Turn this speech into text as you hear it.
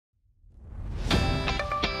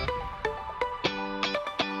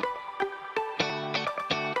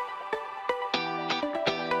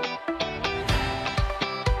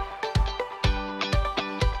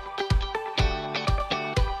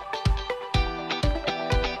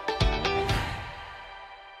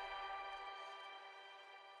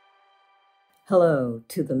Hello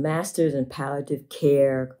to the Masters in Palliative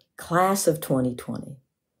Care Class of 2020.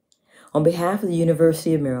 On behalf of the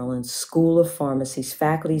University of Maryland School of Pharmacy's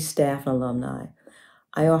faculty, staff, and alumni,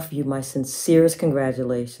 I offer you my sincerest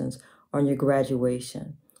congratulations on your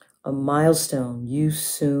graduation, a milestone you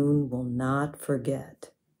soon will not forget.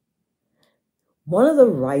 One of the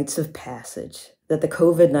rites of passage that the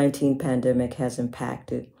COVID-19 pandemic has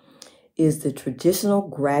impacted is the traditional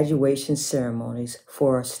graduation ceremonies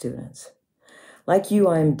for our students. Like you,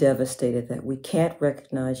 I am devastated that we can't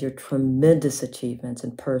recognize your tremendous achievements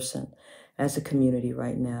in person as a community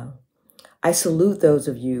right now. I salute those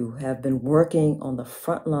of you who have been working on the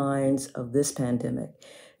front lines of this pandemic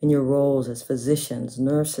in your roles as physicians,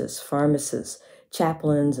 nurses, pharmacists,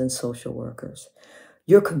 chaplains, and social workers.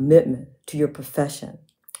 Your commitment to your profession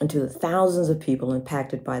and to the thousands of people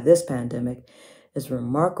impacted by this pandemic is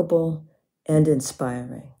remarkable and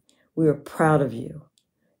inspiring. We are proud of you.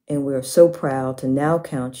 And we are so proud to now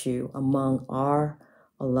count you among our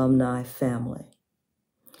alumni family.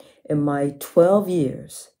 In my 12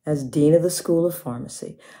 years as Dean of the School of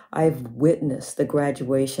Pharmacy, I have witnessed the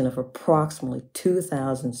graduation of approximately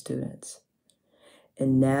 2,000 students.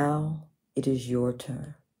 And now it is your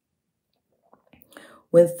turn.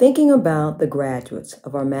 When thinking about the graduates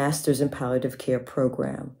of our Masters in Palliative Care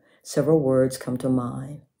program, several words come to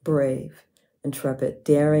mind: brave, intrepid,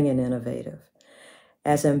 daring, and innovative.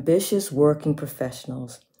 As ambitious working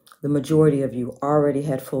professionals, the majority of you already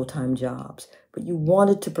had full-time jobs, but you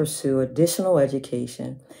wanted to pursue additional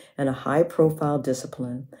education and a high-profile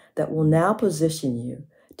discipline that will now position you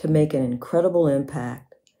to make an incredible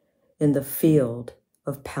impact in the field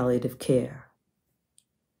of palliative care.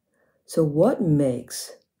 So what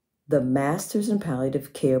makes the Masters in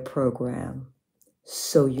Palliative Care program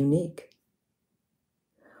so unique?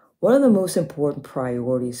 One of the most important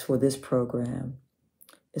priorities for this program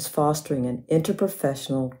is fostering an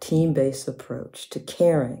interprofessional, team-based approach to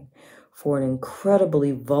caring for an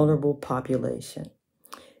incredibly vulnerable population,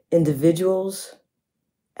 individuals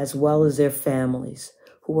as well as their families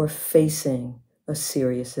who are facing a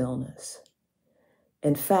serious illness.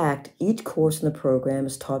 In fact, each course in the program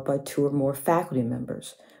is taught by 2 or more faculty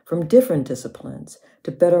members from different disciplines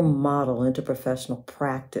to better model interprofessional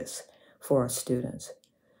practice for our students.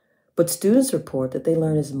 But students report that they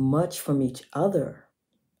learn as much from each other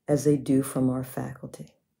as they do from our faculty.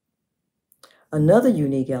 Another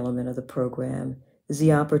unique element of the program is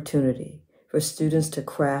the opportunity for students to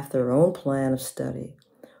craft their own plan of study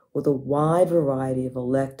with a wide variety of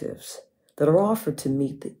electives that are offered to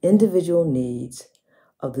meet the individual needs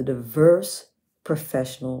of the diverse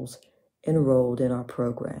professionals enrolled in our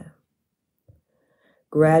program.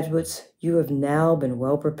 Graduates, you have now been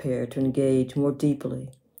well prepared to engage more deeply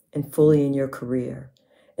and fully in your career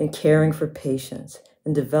in caring for patients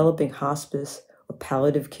and developing hospice or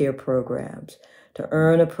palliative care programs to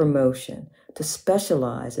earn a promotion to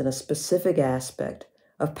specialize in a specific aspect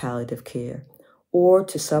of palliative care or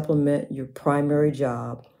to supplement your primary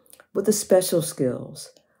job with the special skills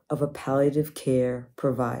of a palliative care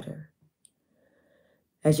provider.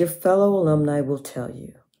 As your fellow alumni will tell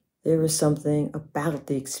you, there is something about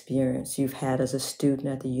the experience you've had as a student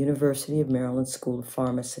at the University of Maryland School of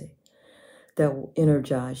Pharmacy that will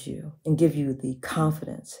energize you and give you the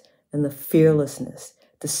confidence and the fearlessness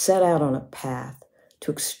to set out on a path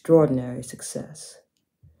to extraordinary success.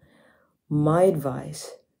 My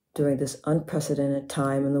advice during this unprecedented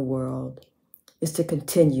time in the world is to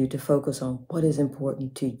continue to focus on what is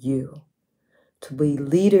important to you, to be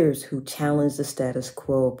leaders who challenge the status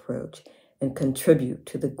quo approach and contribute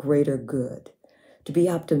to the greater good, to be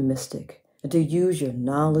optimistic and to use your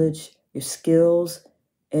knowledge, your skills,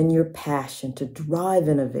 and your passion to drive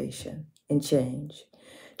innovation and change,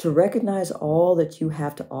 to recognize all that you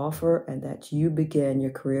have to offer and that you began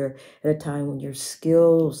your career at a time when your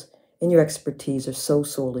skills and your expertise are so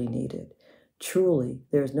sorely needed. Truly,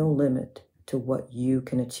 there is no limit to what you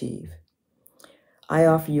can achieve. I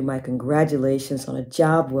offer you my congratulations on a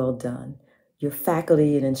job well done. Your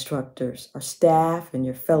faculty and instructors, our staff and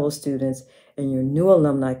your fellow students, and your new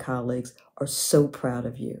alumni colleagues are so proud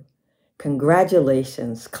of you.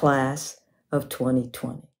 Congratulations, class of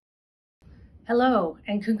 2020. Hello,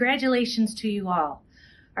 and congratulations to you all.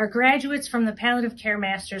 Our graduates from the Palliative Care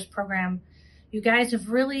Masters program, you guys have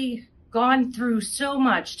really gone through so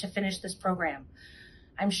much to finish this program.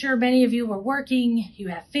 I'm sure many of you were working, you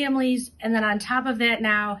have families, and then on top of that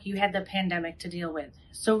now, you had the pandemic to deal with.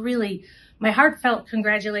 So really, my heartfelt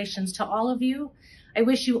congratulations to all of you. I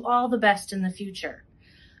wish you all the best in the future.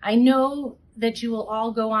 I know that you will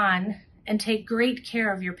all go on and take great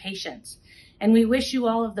care of your patients. And we wish you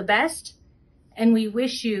all of the best, and we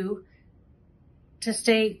wish you to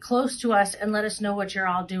stay close to us and let us know what you're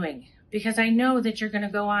all doing, because I know that you're going to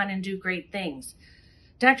go on and do great things.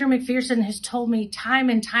 Dr. McPherson has told me time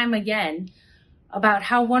and time again about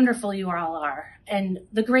how wonderful you all are and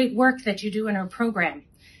the great work that you do in our program.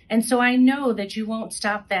 And so I know that you won't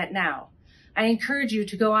stop that now. I encourage you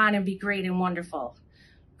to go on and be great and wonderful.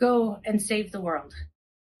 Go and save the world.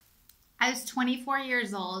 I was 24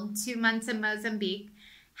 years old, 2 months in Mozambique,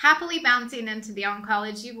 happily bouncing into the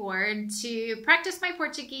oncology ward to practice my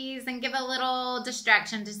Portuguese and give a little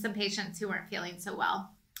distraction to some patients who weren't feeling so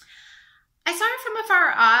well. I saw her from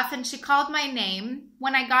afar off and she called my name.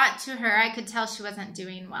 When I got to her, I could tell she wasn't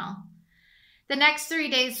doing well. The next 3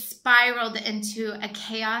 days spiraled into a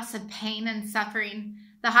chaos of pain and suffering.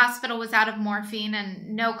 The hospital was out of morphine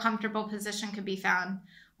and no comfortable position could be found.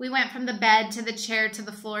 We went from the bed to the chair to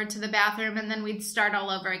the floor to the bathroom, and then we'd start all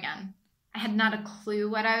over again. I had not a clue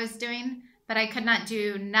what I was doing, but I could not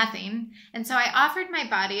do nothing. And so I offered my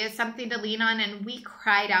body as something to lean on, and we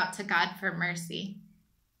cried out to God for mercy.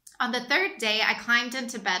 On the third day, I climbed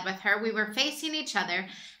into bed with her. We were facing each other,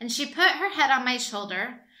 and she put her head on my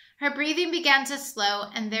shoulder. Her breathing began to slow,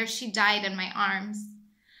 and there she died in my arms.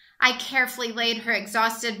 I carefully laid her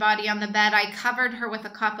exhausted body on the bed. I covered her with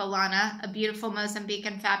a capulana, a beautiful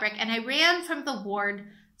Mozambican fabric, and I ran from the ward,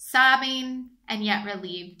 sobbing and yet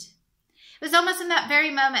relieved. It was almost in that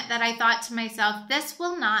very moment that I thought to myself, this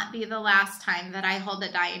will not be the last time that I hold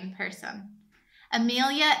a dying person.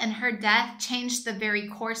 Amelia and her death changed the very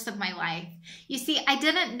course of my life. You see, I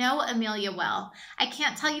didn't know Amelia well. I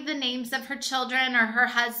can't tell you the names of her children or her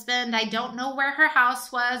husband. I don't know where her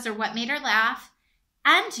house was or what made her laugh.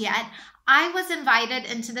 And yet, I was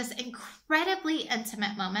invited into this incredibly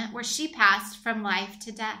intimate moment where she passed from life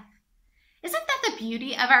to death. Isn't that the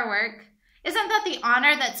beauty of our work? Isn't that the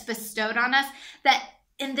honor that's bestowed on us? That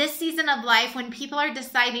in this season of life, when people are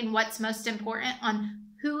deciding what's most important, on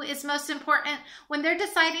who is most important, when they're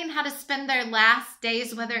deciding how to spend their last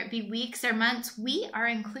days, whether it be weeks or months, we are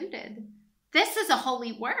included. This is a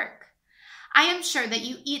holy work. I am sure that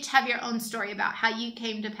you each have your own story about how you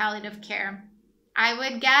came to palliative care. I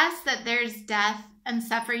would guess that there's death and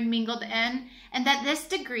suffering mingled in, and that this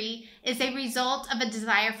degree is a result of a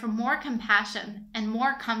desire for more compassion and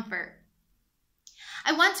more comfort.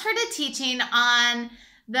 I once heard a teaching on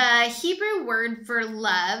the Hebrew word for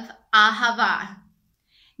love, ahava.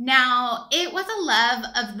 Now, it was a love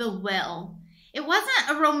of the will. It wasn't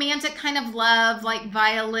a romantic kind of love like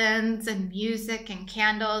violins and music and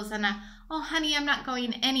candles and oh honey, I'm not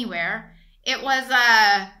going anywhere. It was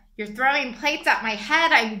you're throwing plates at my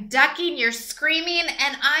head, I'm ducking, you're screaming,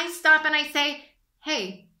 and I stop and I say,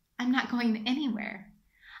 hey, I'm not going anywhere.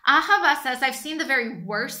 Ahava says, I've seen the very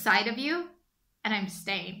worst side of you, and I'm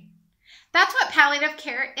staying. That's what palliative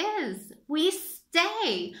care is. We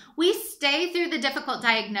stay. We stay through the difficult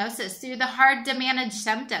diagnosis, through the hard to manage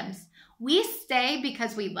symptoms. We stay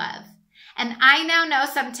because we love. And I now know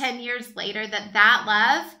some 10 years later that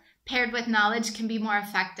love paired with knowledge can be more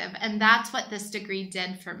effective. And that's what this degree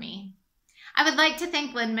did for me. I would like to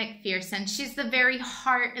thank Lynn McPherson. She's the very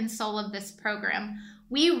heart and soul of this program.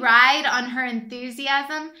 We ride on her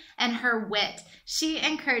enthusiasm and her wit. She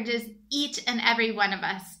encourages each and every one of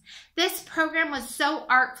us. This program was so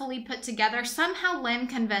artfully put together. Somehow Lynn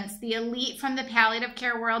convinced the elite from the palliative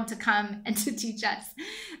care world to come and to teach us.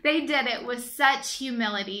 They did it with such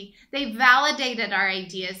humility. They validated our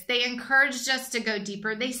ideas. They encouraged us to go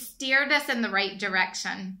deeper. They steered us in the right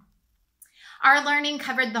direction. Our learning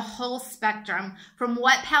covered the whole spectrum, from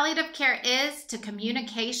what palliative care is to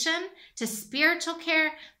communication, to spiritual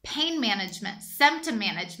care, pain management, symptom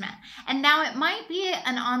management. And now it might be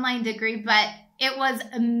an online degree, but it was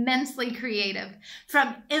immensely creative.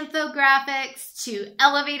 From infographics to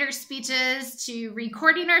elevator speeches to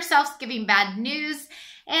recording ourselves giving bad news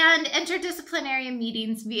and interdisciplinary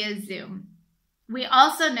meetings via Zoom. We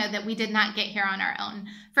also know that we did not get here on our own.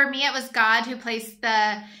 For me, it was God who placed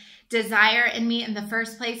the desire in me in the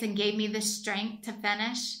first place and gave me the strength to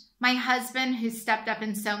finish. My husband, who stepped up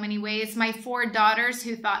in so many ways. My 4 daughters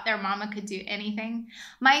who thought their mama could do anything.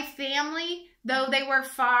 My family, though they were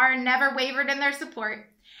far, never wavered in their support.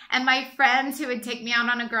 And my friends who would take me out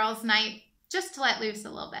on a girls' night just to let loose a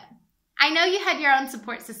little bit. I know you had your own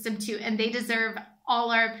support system too, and they deserve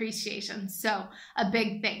all our appreciation. So a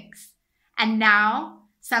big thanks. And now,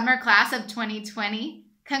 summer class of 2020,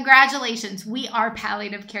 congratulations, we are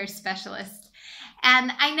palliative care specialists.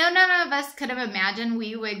 And I know none of us could have imagined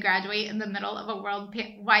we would graduate in the middle of a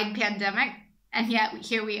worldwide pandemic, and yet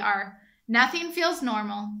here we are. Nothing feels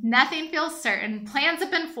normal, nothing feels certain, plans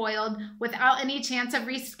have been foiled without any chance of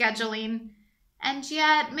rescheduling, And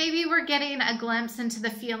yet maybe we're getting a glimpse into the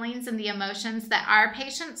feelings and the emotions that our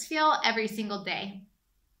patients feel every single day.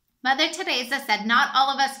 Mother Teresa said, not all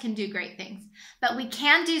of us can do great things, but we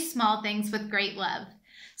can do small things with great love.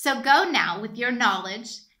 So go now with your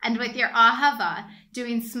knowledge and with your ahava,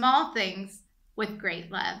 doing small things with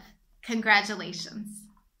great love. Congratulations.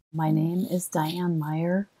 My name is Diane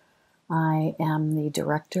Meyer. I am the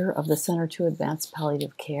director of the Center to Advance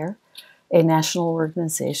Palliative Care, a national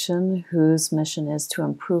organization whose mission is to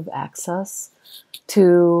improve access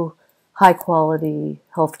to high-quality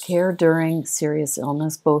health care during serious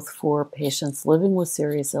illness, both for patients living with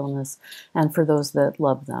serious illness and for those that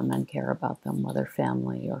love them and care about them, whether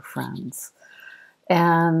family or friends.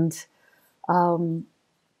 And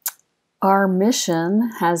our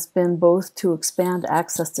mission has been both to expand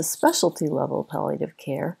access to specialty-level palliative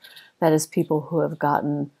care, that is, people who have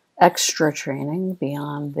gotten extra training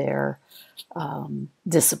beyond their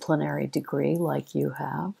disciplinary degree, like you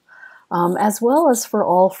have, as well as for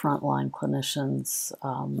all frontline clinicians,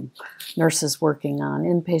 nurses working on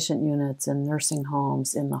inpatient units in nursing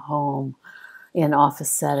homes, in the home, in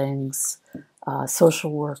office settings,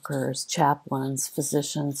 social workers, chaplains,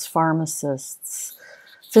 physicians, pharmacists,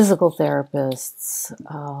 physical therapists,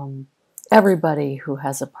 everybody who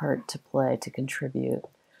has a part to play to contribute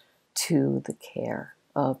to the care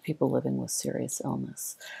of people living with serious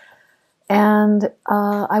illness. And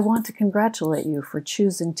I want to congratulate you for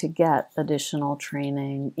choosing to get additional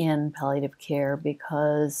training in palliative care,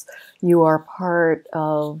 because you are part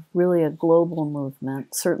of really a global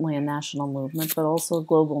movement, certainly a national movement, but also a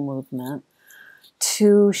global movement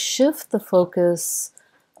to shift the focus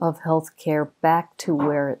of healthcare back to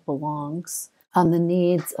where it belongs, on the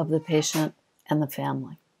needs of the patient and the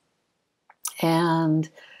family. And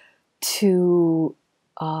to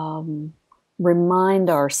remind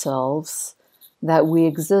ourselves that we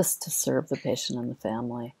exist to serve the patient and the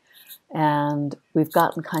family. And we've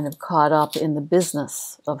gotten kind of caught up in the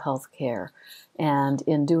business of healthcare and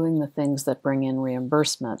in doing the things that bring in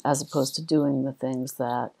reimbursement, as opposed to doing the things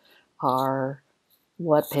that are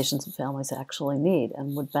what patients and families actually need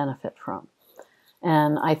and would benefit from.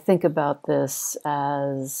 And I think about this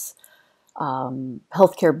as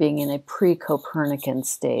healthcare being in a pre-Copernican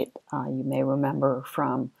state. You may remember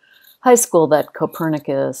from high school that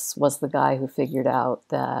Copernicus was the guy who figured out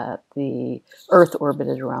that the Earth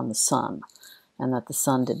orbited around the sun and that the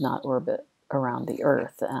sun did not orbit around the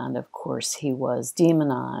Earth. And of course, he was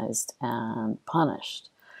demonized and punished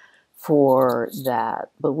for that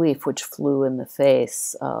belief, which flew in the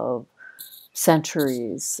face of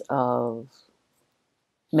centuries of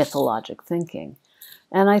mythologic thinking.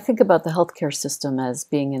 And I think about the healthcare system as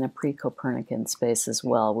being in a pre-Copernican space as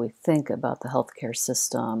well. We think about the healthcare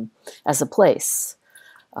system as a place,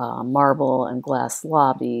 marble and glass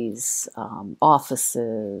lobbies,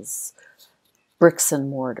 offices, bricks and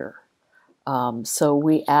mortar. So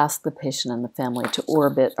we ask the patient and the family to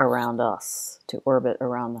orbit around us, to orbit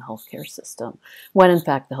around the healthcare system, when in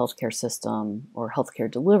fact the healthcare system or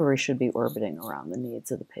healthcare delivery should be orbiting around the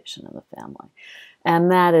needs of the patient and the family.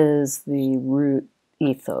 And that is the root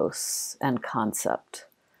ethos and concept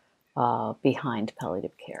behind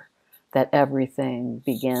palliative care, that everything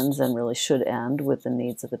begins and really should end with the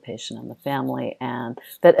needs of the patient and the family, and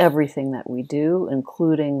that everything that we do,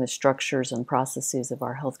 including the structures and processes of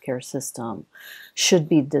our healthcare system, should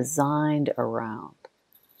be designed around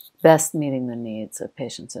best meeting the needs of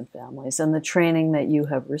patients and families. And the training that you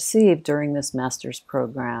have received during this master's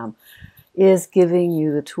program is giving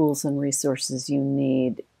you the tools and resources you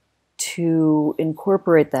need to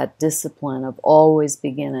incorporate that discipline of always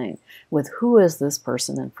beginning with, who is this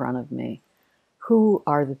person in front of me? Who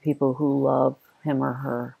are the people who love him or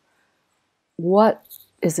her? What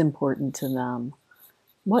is important to them?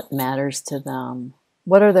 What matters to them?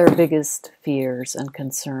 What are their biggest fears and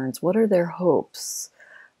concerns? What are their hopes?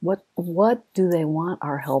 What do they want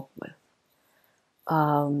our help with?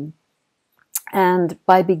 And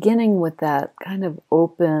by beginning with that kind of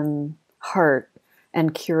open heart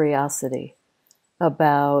and curiosity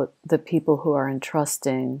about the people who are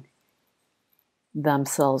entrusting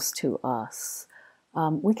themselves to us,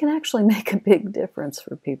 we can actually make a big difference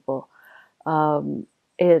for people.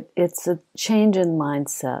 It's a change in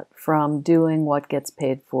mindset from doing what gets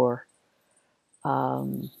paid for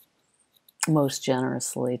most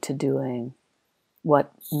generously to doing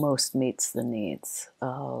what most meets the needs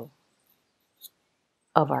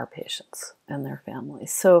of our patients and their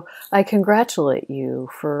families. So I congratulate you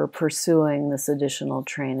for pursuing this additional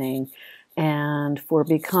training and for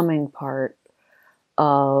becoming part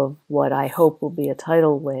of what I hope will be a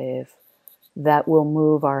tidal wave that will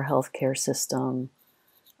move our healthcare system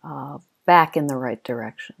back in the right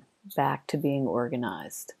direction, back to being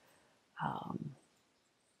organized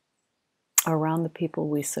around the people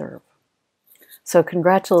we serve. So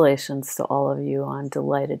congratulations to all of you. I'm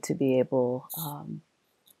delighted to be able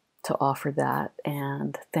to offer that,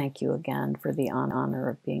 and thank you again for the honor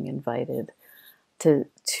of being invited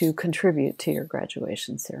to contribute to your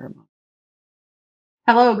graduation ceremony.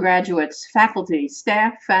 Hello, graduates, faculty,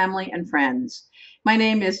 staff, family, and friends. My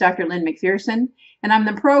name is Dr. Lynn McPherson, and I'm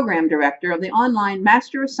the Program Director of the online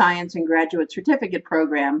Master of Science and Graduate Certificate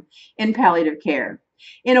Program in Palliative Care.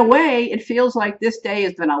 In a way, it feels like this day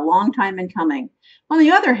has been a long time in coming. On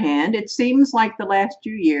the other hand, it seems like the last 2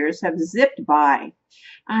 years have zipped by.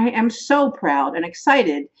 I am so proud and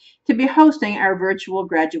excited to be hosting our virtual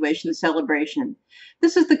graduation celebration.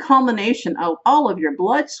 This is the culmination of all of your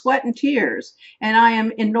blood, sweat, and tears, and I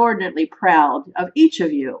am inordinately proud of each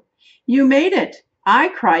of you. You made it. I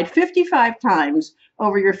cried 55 times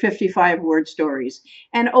over your 55-word stories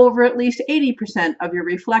and over at least 80% of your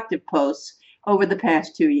reflective posts over the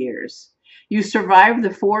past 2 years. You survived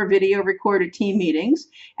the 4 video recorded team meetings,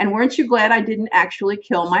 and weren't you glad I didn't actually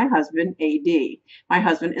kill my husband, AD? My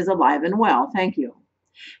husband is alive and well, thank you.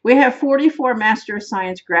 We have 44 Master of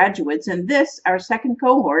Science graduates in this, our second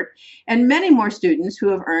cohort, and many more students who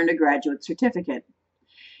have earned a graduate certificate.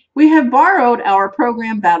 We have borrowed our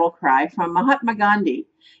program battle cry from Mahatma Gandhi: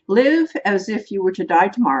 live as if you were to die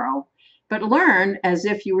tomorrow, but learn as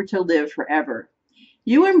if you were to live forever.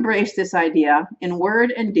 You embraced this idea in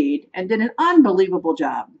word and deed and did an unbelievable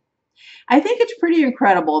job. I think it's pretty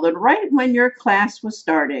incredible that right when your class was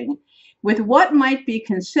starting, with what might be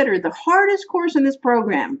considered the hardest course in this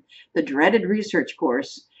program, the dreaded research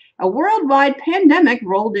course, a worldwide pandemic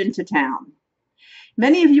rolled into town.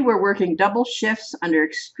 Many of you were working double shifts under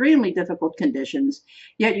extremely difficult conditions,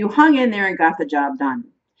 yet you hung in there and got the job done.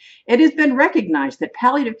 It has been recognized that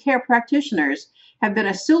palliative care practitioners have been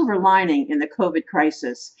a silver lining in the COVID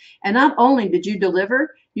crisis. And not only did you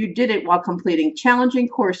deliver, you did it while completing challenging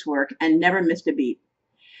coursework and never missed a beat.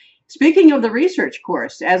 Speaking of the research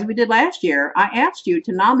course, as we did last year, I asked you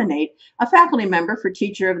to nominate a faculty member for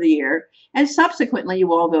Teacher of the Year, and subsequently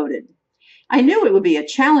you all voted. I knew it would be a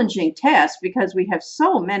challenging task because we have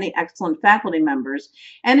so many excellent faculty members,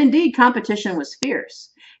 and indeed competition was fierce.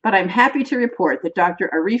 But I'm happy to report that Dr.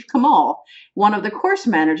 Arif Kamal, one of the course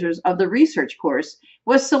managers of the research course,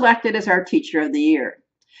 was selected as our Teacher of the Year.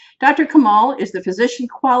 Dr. Kamal is the Physician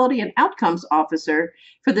Quality and Outcomes Officer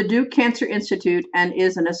for the Duke Cancer Institute and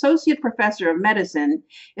is an Associate Professor of Medicine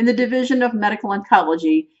in the Division of Medical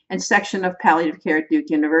Oncology and Section of Palliative Care at Duke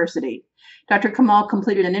University. Dr. Kamal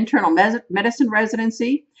completed an internal medicine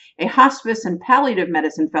residency, a hospice and palliative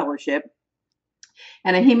medicine fellowship,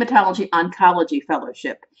 and a hematology oncology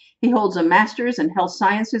fellowship. He holds a master's in health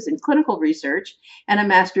sciences and clinical research and a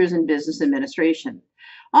master's in business administration.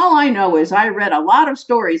 All I know is I read a lot of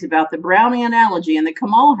stories about the Brownie analogy in the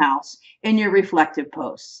Kamal house in your reflective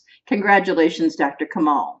posts. Congratulations, Dr.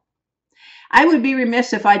 Kamal. I would be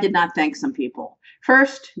remiss if I did not thank some people.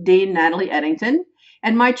 First, Dean Natalie Eddington,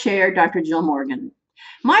 and my chair, Dr. Jill Morgan.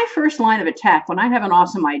 My first line of attack when I have an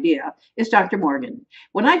awesome idea is Dr. Morgan.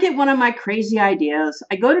 When I get one of my crazy ideas,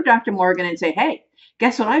 I go to Dr. Morgan and say, hey,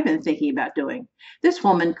 guess what I've been thinking about doing? This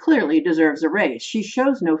woman clearly deserves a raise. She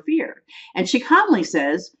shows no fear. And she calmly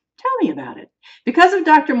says, tell me about it. Because of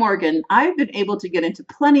Dr. Morgan, I've been able to get into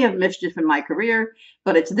plenty of mischief in my career,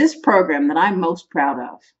 but it's this program that I'm most proud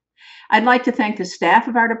of. I'd like to thank the staff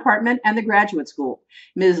of our department and the graduate school.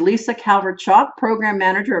 Ms. Lisa Calvert-Chalk, program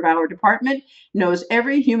manager of our department, knows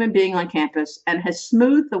every human being on campus and has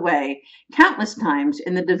smoothed the way countless times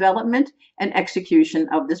in the development and execution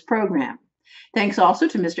of this program. Thanks also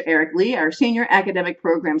to Mr. Eric Lee, our senior academic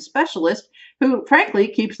program specialist, who frankly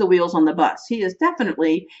keeps the wheels on the bus. He is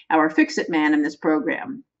definitely our fix-it man in this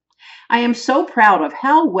program. I am so proud of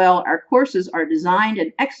how well our courses are designed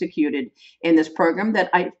and executed in this program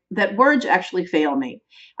that words actually fail me.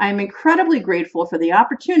 I am incredibly grateful for the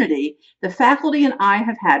opportunity the faculty and I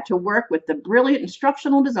have had to work with the brilliant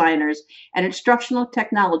instructional designers and instructional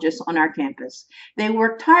technologists on our campus. They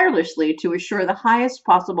work tirelessly to assure the highest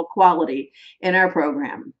possible quality in our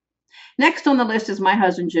program. Next on the list is my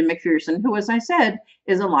husband, Jim McPherson, who, as I said,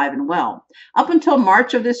 is alive and well. Up until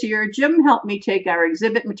March of this year, Jim helped me take our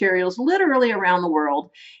exhibit materials literally around the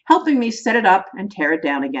world, helping me set it up and tear it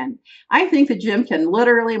down again. I think that Jim can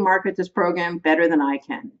literally market this program better than I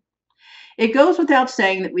can. It goes without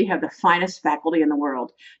saying that we have the finest faculty in the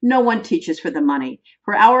world. No one teaches for the money.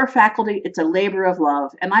 For our faculty, it's a labor of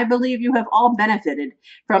love, and I believe you have all benefited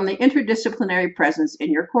from the interdisciplinary presence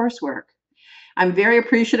in your coursework. I'm very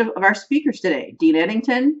appreciative of our speakers today, Dean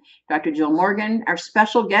Eddington, Dr. Jill Morgan, our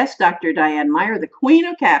special guest, Dr. Diane Meyer, the Queen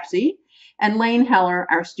of CAPSI, and Lane Heller,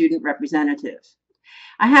 our student representative.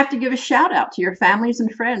 I have to give a shout out to your families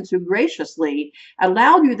and friends who graciously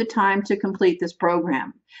allowed you the time to complete this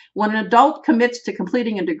program. When an adult commits to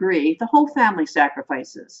completing a degree, the whole family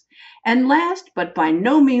sacrifices. And last, but by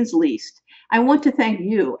no means least, I want to thank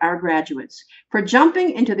you, our graduates, for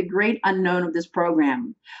jumping into the great unknown of this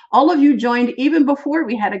program. All of you joined even before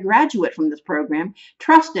we had a graduate from this program,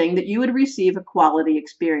 trusting that you would receive a quality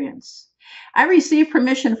experience. I received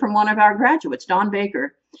permission from one of our graduates, Dawn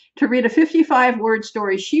Baker, to read a 55-word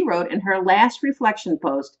story she wrote in her last reflection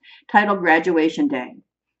post titled Graduation Day.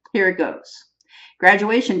 Here it goes.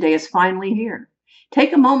 Graduation Day is finally here.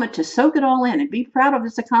 Take a moment to soak it all in and be proud of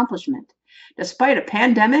this accomplishment. Despite a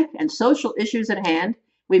pandemic and social issues at hand,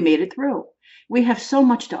 we made it through. We have so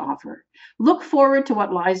much to offer. Look forward to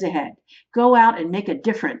what lies ahead. Go out and make a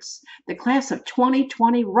difference. The class of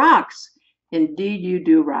 2020 rocks. Indeed, you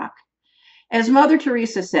do rock. As Mother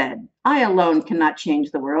Teresa said, I alone cannot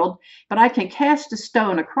change the world, but I can cast a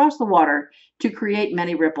stone across the water to create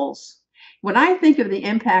many ripples. When I think of the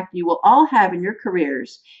impact you will all have in your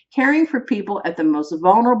careers, caring for people at the most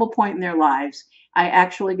vulnerable point in their lives, I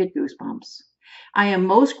actually get goosebumps. I am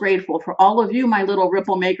most grateful for all of you, my little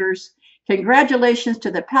ripple makers. Congratulations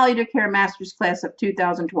to the Palliative Care Masters Class of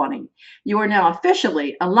 2020. You are now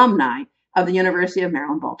officially alumni of the University of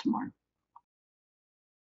Maryland, Baltimore.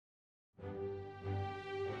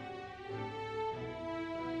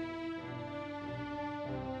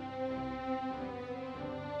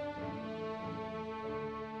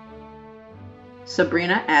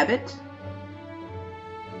 Sabrina Abbott,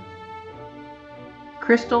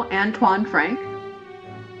 Crystal Antoine Frank,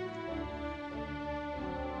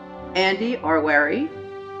 Andy Arwary,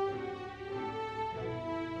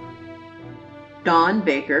 Dawn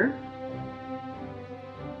Baker,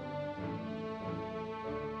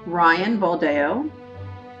 Ryan Baldeo,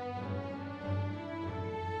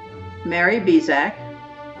 Mary Bezak,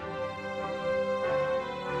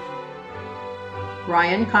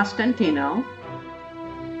 Ryan Costantino,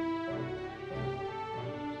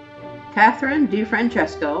 Catherine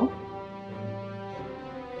DiFrancesco,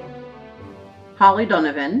 Holly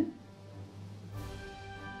Donovan,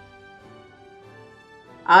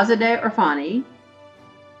 Azadeh Irfani,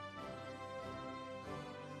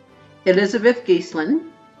 Elizabeth Giesland,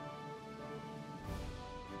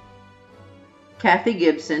 Kathy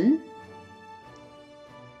Gibson,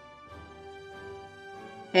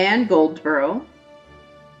 Ann Goldsboro,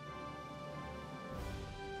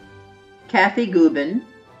 Kathy Gubin,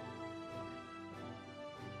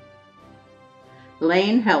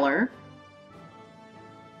 Lane Heller,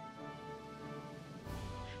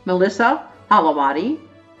 Melissa Halawadi,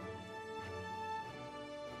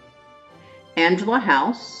 Angela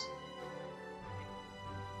House,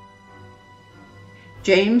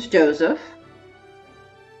 James Joseph,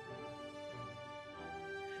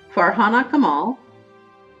 Farhana Kamal,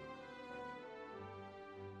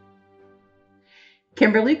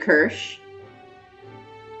 Kimberly Kirsch,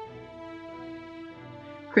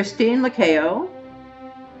 Christine Lakeo,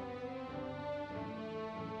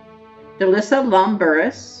 Delissa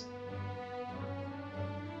Lumburis,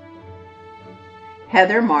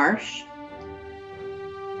 Heather Marsh,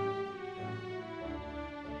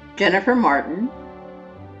 Jennifer Martin,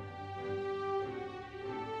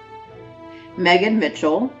 Megan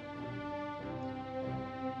Mitchell,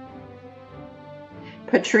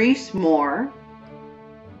 Patrice Moore,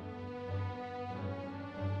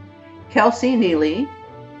 Kelsey Neely,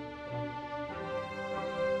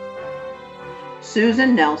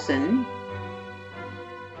 Susan Nelson,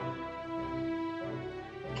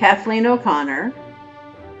 Kathleen O'Connor,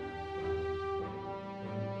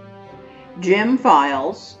 Jim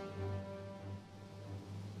Files,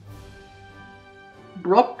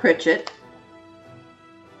 Brooke Pritchett,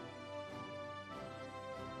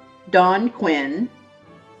 Dawn Quinn,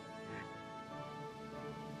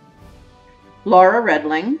 Laura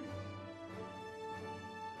Redling,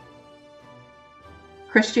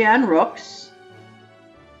 Christiane Rooks,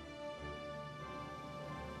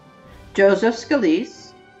 Joseph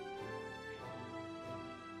Scalise,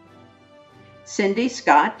 Cindy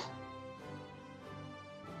Scott,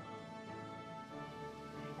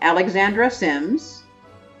 Alexandra Sims,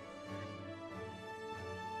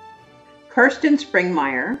 Kirsten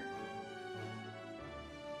Springmeyer,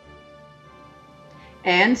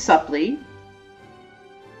 Ann Suppley,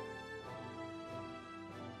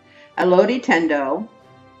 Elodie Tendo,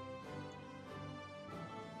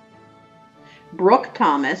 Brooke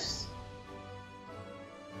Thomas,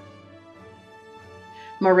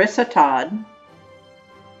 Marissa Todd,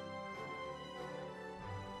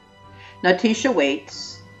 Natisha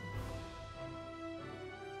Waits,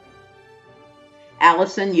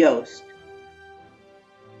 Allison Yost.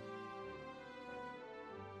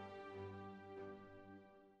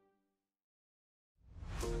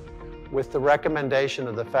 With the recommendation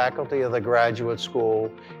of the faculty of the graduate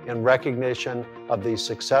school in recognition of the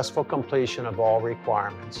successful completion of all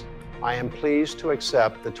requirements, I am pleased to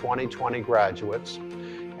accept the 2020 graduates,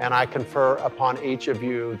 and I confer upon each of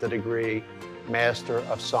you the degree Master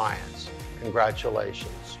of Science.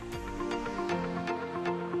 Congratulations.